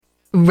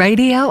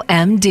Radio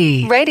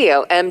MD.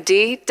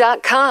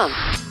 RadioMD.com.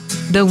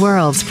 The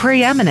world's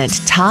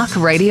preeminent talk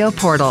radio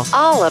portal.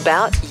 All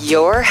about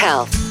your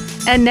health.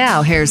 And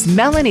now here's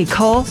Melanie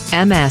Cole,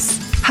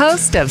 MS,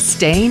 host of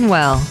Staying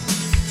Well.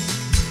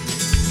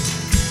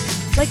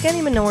 Like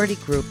any minority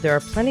group, there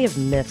are plenty of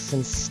myths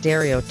and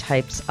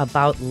stereotypes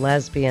about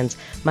lesbians.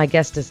 My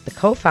guest is the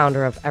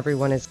co-founder of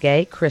Everyone is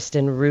Gay,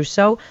 Kristen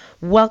Russo.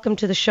 Welcome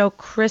to the show,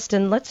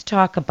 Kristen. Let's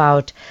talk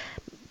about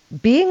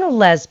being a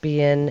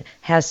lesbian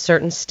has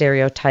certain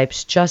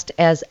stereotypes, just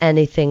as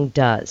anything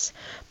does.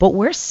 But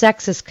where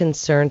sex is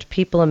concerned,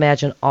 people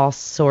imagine all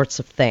sorts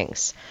of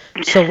things.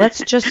 So let's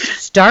just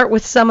start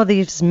with some of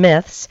these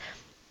myths.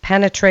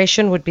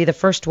 Penetration would be the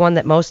first one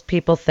that most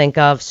people think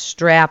of.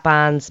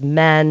 Strap-ons,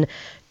 men.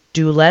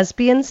 Do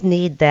lesbians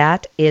need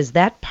that? Is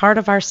that part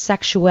of our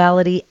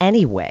sexuality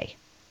anyway?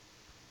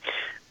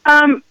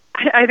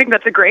 I think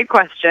that's a great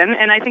question,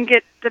 and I think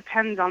it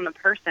depends on the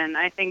person.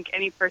 I think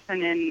any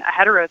person in a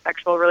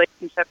heterosexual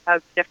relationship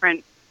has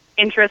different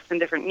interests and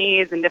different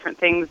needs and different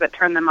things that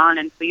turn them on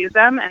and please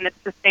them, and it's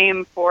the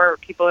same for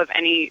people of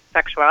any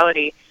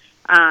sexuality.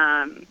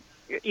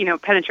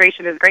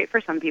 Penetration is great for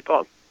some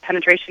people.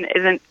 Penetration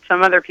isn't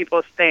some other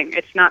people's thing.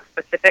 It's not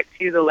specific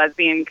to the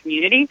lesbian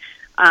community.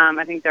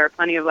 I think there are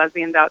plenty of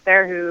lesbians out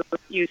there who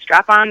use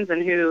strap-ons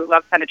and who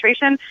love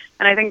penetration,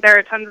 and I think there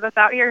are tons of us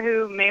out here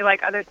who may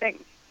like other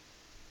things.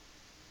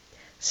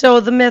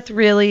 So the myth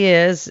really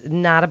is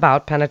not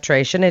about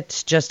penetration.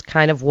 It's just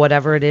kind of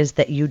whatever it is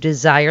that you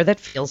desire that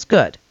feels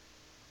good.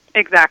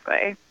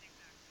 Exactly.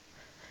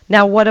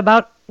 Now, what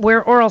about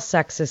where oral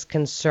sex is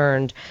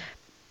concerned?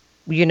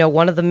 You know,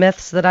 one of the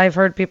myths that I've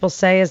heard people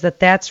say is that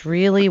that's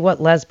really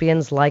what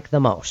lesbians like the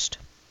most.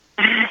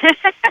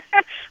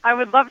 I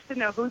would love to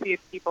know who these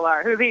people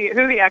are, who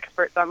the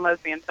experts on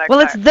lesbian sex Well,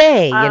 are. it's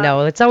they,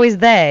 it's always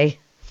they.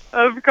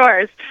 Of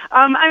course.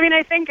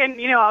 I think, and,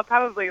 I'll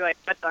probably,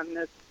 touch on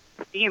this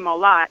theme a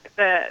lot.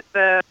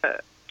 The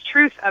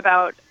truth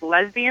about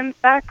lesbian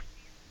sex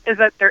is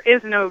that there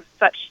is no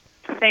such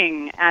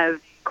thing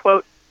as,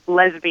 quote,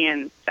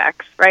 lesbian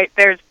sex, right?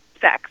 There's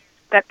sex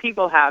that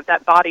people have,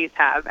 that bodies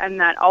have, and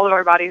that all of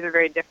our bodies are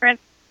very different.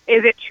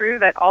 Is it true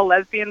that all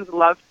lesbians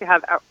love to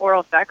have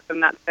oral sex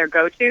and that's their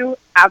go-to?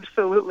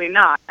 Absolutely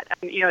not.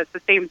 And, it's the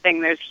same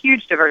thing. There's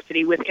huge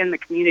diversity within the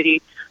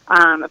community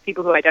of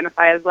people who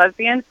identify as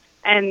lesbian.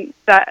 And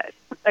that,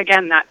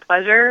 again, that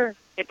pleasure,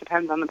 it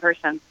depends on the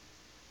person.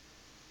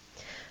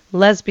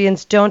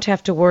 Lesbians don't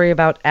have to worry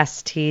about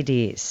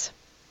STDs.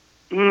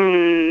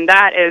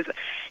 That is,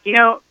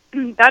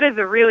 that is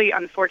a really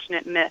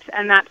unfortunate myth.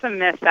 And that's a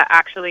myth that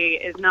actually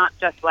is not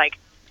just like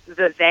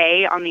the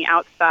they on the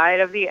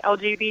outside of the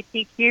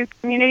LGBTQ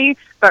community,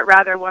 but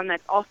rather one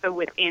that's also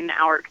within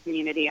our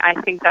community.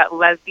 I think that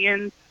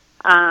lesbians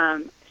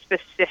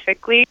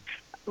specifically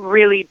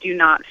really do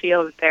not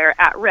feel that they're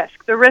at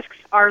risk. The risks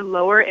are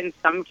lower in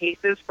some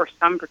cases for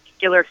some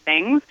particular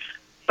things,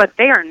 but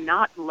they are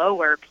not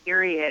lower,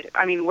 period.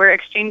 I mean, we're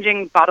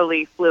exchanging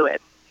bodily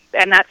fluids,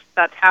 and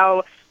that's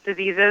how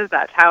diseases,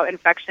 that's how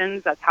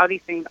infections, that's how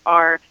these things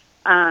are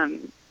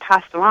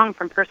passed along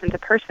from person to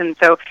person.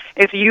 So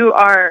if you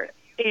are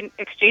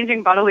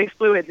exchanging bodily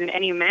fluids in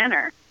any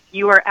manner,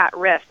 you are at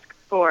risk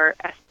for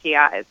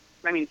STIs,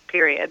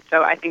 period.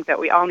 So I think that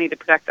we all need to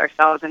protect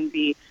ourselves and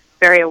be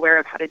very aware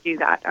of how to do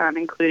that,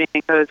 including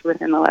those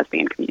within the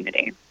lesbian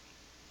community.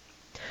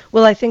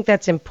 Well, I think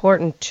that's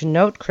important to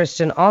note,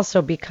 Kristen,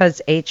 also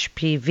because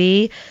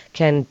HPV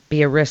can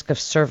be a risk of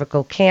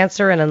cervical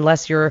cancer, and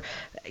unless you're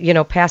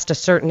past a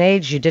certain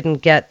age, you didn't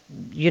get,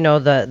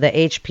 the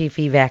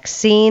HPV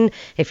vaccine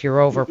if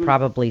you're over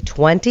probably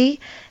 20.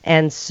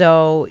 And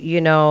so,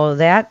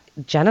 that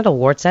genital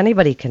warts,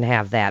 anybody can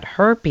have that.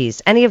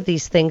 Herpes, any of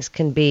these things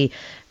can be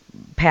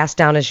passed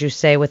down, as you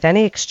say, with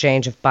any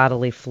exchange of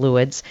bodily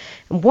fluids.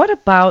 And what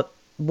about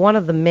one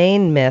of the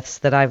main myths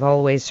that I've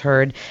always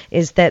heard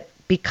is that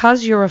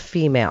because you're a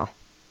female,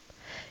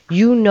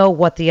 you know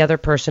what the other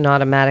person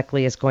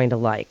automatically is going to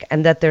like,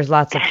 and that there's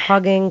lots of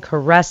hugging,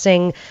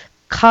 caressing,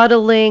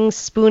 cuddling,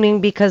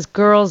 spooning, because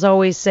girls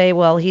always say,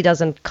 well, he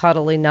doesn't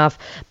cuddle enough,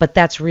 but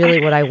that's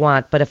really what I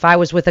want. But if I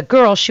was with a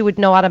girl, she would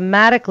know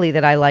automatically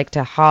that I like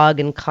to hug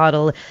and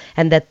cuddle,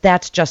 and that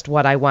that's just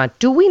what I want.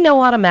 Do we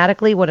know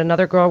automatically what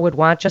another girl would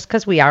want just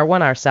because we are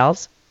one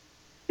ourselves?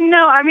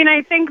 No,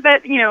 I think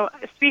that,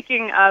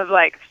 speaking of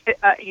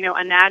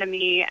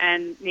anatomy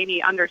and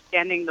maybe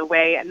understanding the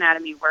way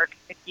anatomy works,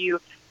 if you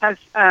have,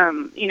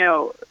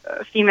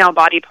 female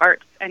body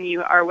parts and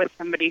you are with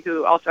somebody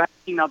who also has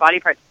female body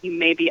parts, you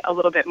may be a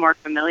little bit more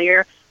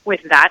familiar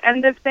with that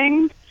end of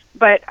things.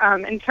 But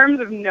in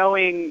terms of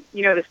knowing,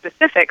 the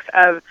specifics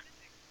of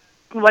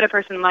what a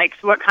person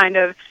likes, what kind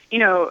of,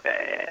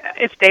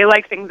 if they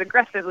like things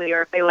aggressively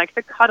or if they like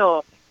to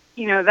cuddle,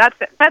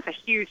 that's a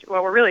huge,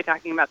 what we're really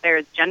talking about there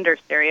is gender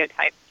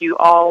stereotypes. Do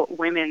all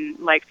women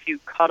like to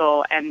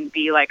cuddle and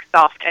be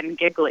soft and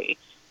giggly?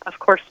 Of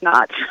course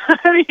not.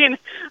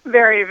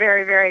 Very,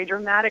 very, very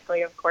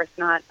dramatically, of course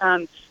not.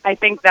 I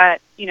think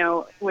that,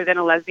 within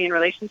a lesbian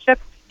relationship,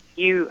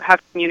 you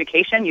have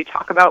communication, you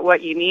talk about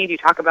what you need, you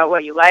talk about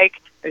what you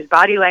like, there's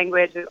body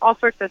language, there's all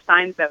sorts of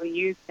signs that we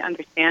use to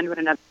understand what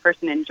another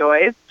person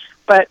enjoys.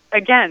 But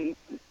again,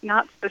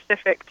 not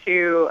specific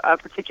to a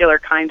particular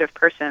kind of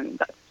person.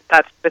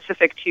 That's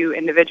specific to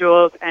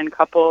individuals and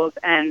couples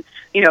and,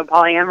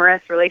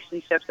 polyamorous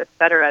relationships,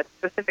 etc. It's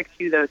specific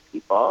to those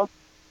people.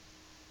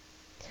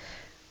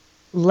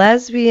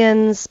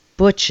 Lesbians,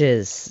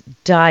 butches,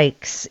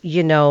 dykes,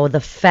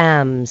 the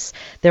femmes.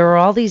 There are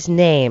all these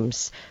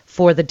names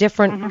for the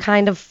different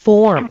kind of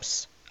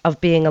forms of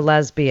being a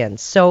lesbian.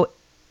 So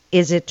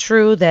is it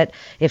true that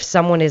if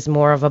someone is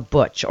more of a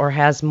butch or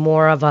has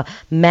more of a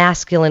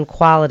masculine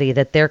quality,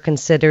 that they're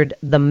considered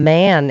the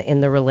man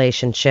in the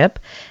relationship,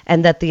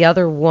 and that the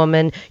other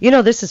woman,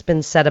 this has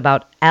been said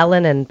about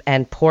Ellen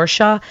and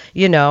Portia,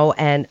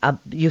 and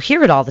you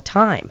hear it all the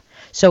time.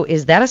 So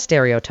is that a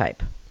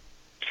stereotype?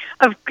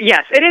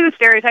 Yes, it is a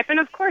stereotype. And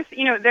of course,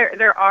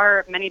 there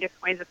are many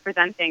different ways of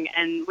presenting.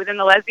 And within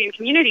the lesbian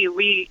community,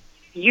 we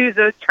use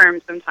those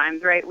terms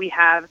sometimes, right? We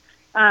have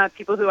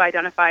people who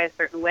identify a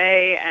certain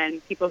way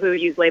and people who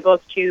use labels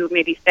to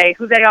maybe say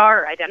who they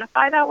are or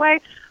identify that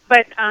way.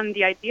 But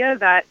the idea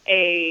that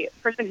a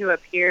person who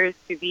appears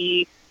to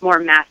be more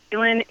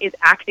masculine is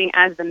acting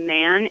as the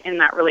man in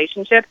that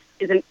relationship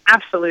is an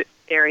absolute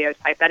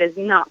stereotype. That is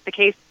not the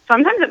case.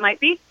 Sometimes it might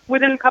be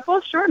within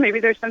couples. Sure, maybe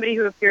there's somebody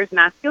who appears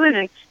masculine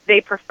and they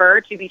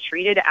prefer to be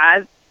treated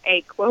as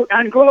a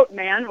quote-unquote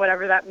man,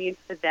 whatever that means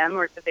to them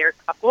or to their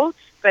couple.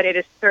 But it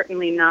is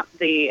certainly not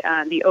the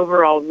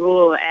overall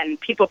rule, and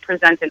people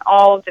present in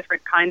all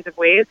different kinds of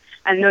ways,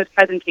 and those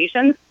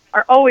presentations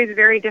are always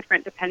very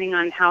different depending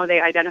on how they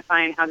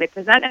identify and how they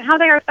present and how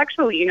they are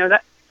sexually.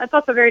 That's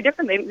also very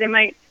different. They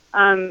might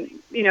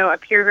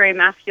appear very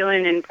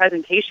masculine in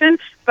presentation,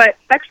 but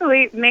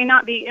sexually may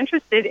not be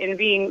interested in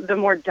being the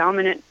more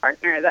dominant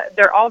partner. That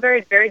they're all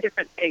very, very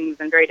different things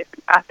and very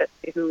different facets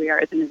to who we are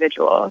as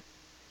individuals.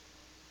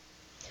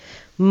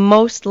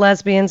 Most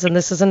lesbians, and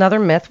this is another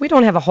myth, we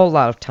don't have a whole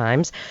lot of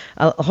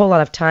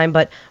time,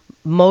 but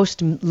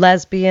most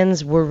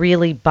lesbians were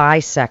really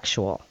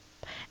bisexual,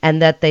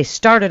 and that they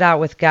started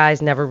out with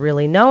guys never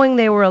really knowing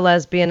they were a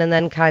lesbian and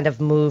then kind of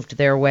moved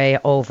their way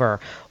over,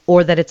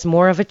 or that it's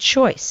more of a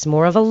choice,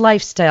 more of a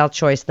lifestyle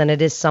choice than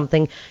it is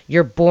something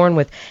you're born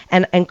with.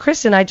 And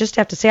Kristen, I just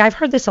have to say, I've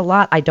heard this a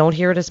lot. I don't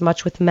hear it as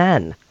much with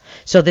men.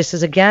 So this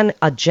is, again,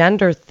 a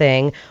gender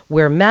thing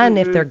where men,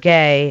 if they're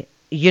gay,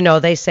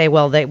 they say,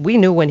 well, we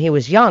knew when he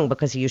was young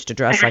because he used to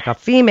dress like a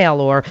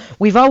female, or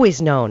we've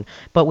always known.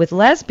 But with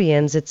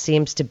lesbians, it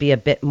seems to be a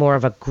bit more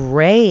of a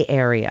gray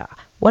area.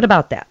 What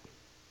about that?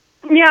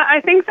 Yeah,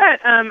 I think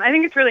that I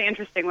think it's really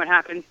interesting what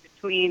happens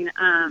between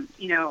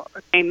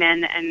gay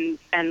men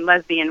and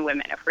lesbian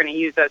women, if we're going to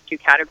use those two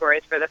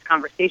categories for this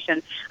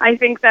conversation. I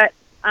think that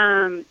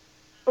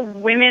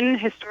women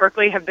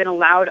historically have been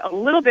allowed a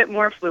little bit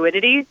more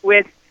fluidity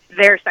with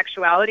their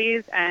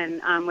sexualities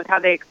and with how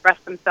they express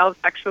themselves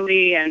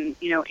sexually and,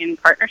 in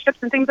partnerships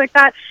and things like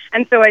that.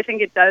 And so I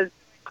think it does,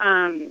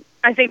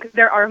 I think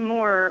there are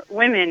more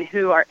women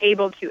who are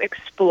able to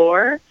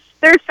explore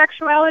their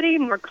sexuality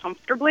more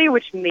comfortably,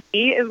 which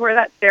maybe is where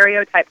that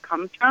stereotype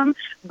comes from.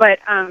 But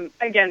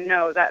again,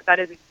 no, that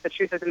isn't the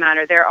truth of the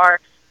matter. There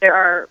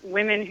are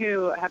women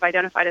who have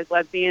identified as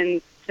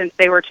lesbians since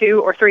they were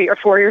 2 or 3 or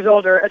 4 years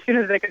old, or as soon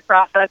as they could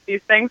process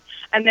these things.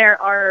 And there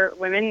are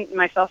women,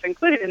 myself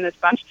included in this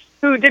bunch,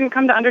 who didn't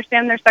come to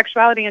understand their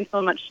sexuality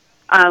until much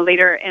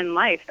later in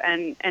life.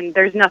 And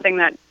there's nothing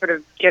that sort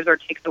of gives or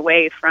takes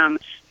away from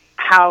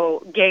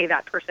how gay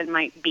that person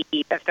might be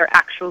if they're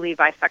actually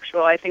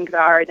bisexual. I think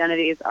that our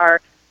identities are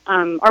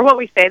what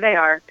we say they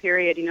are,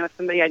 period. If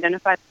somebody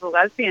identifies as a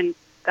lesbian,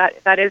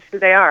 that is who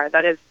they are.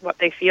 That is what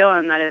they feel,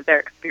 and that is their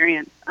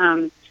experience.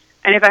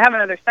 And if I have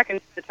another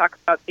second to talk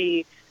about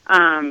the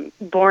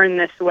born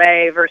this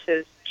way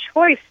versus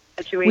choice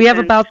situation. We have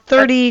about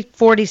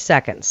 40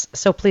 seconds,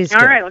 so please do.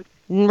 All right, let's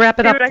wrap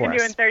it up for us. See what I can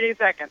do in 30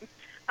 seconds.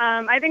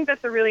 I think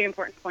that's a really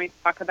important point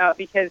to talk about,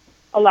 because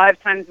a lot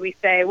of times we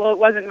say, well, it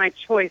wasn't my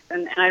choice,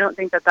 and I don't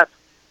think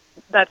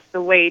that's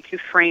the way to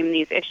frame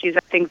these issues.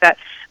 I think that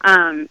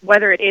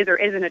whether it is or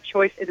isn't a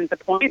choice isn't the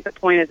point. The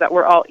point is that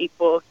we're all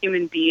equal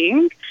human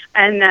beings,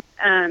 and that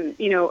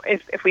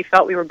if we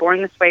felt we were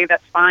born this way,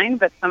 that's fine.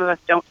 But some of us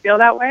don't feel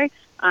that way,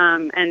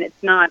 and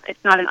it's not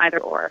an either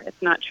or.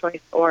 It's not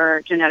choice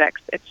or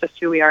genetics. It's just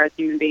who we are as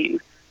human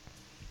beings.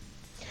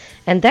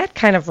 And that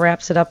kind of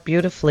wraps it up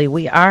beautifully.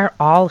 We are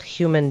all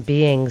human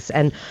beings,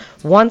 and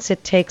once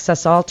it takes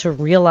us all to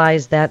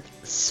realize that,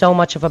 so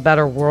much of a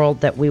better world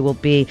that we will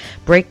be.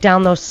 Break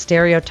down those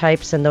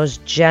stereotypes and those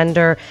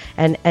gender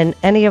and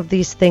any of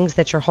these things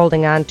that you're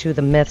holding on to,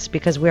 the myths,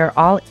 because we are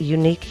all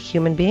unique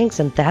human beings,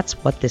 and that's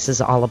what this is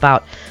all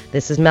about.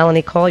 This is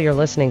Melanie Cole. You're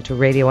listening to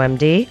Radio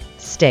MD.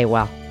 Stay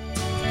well.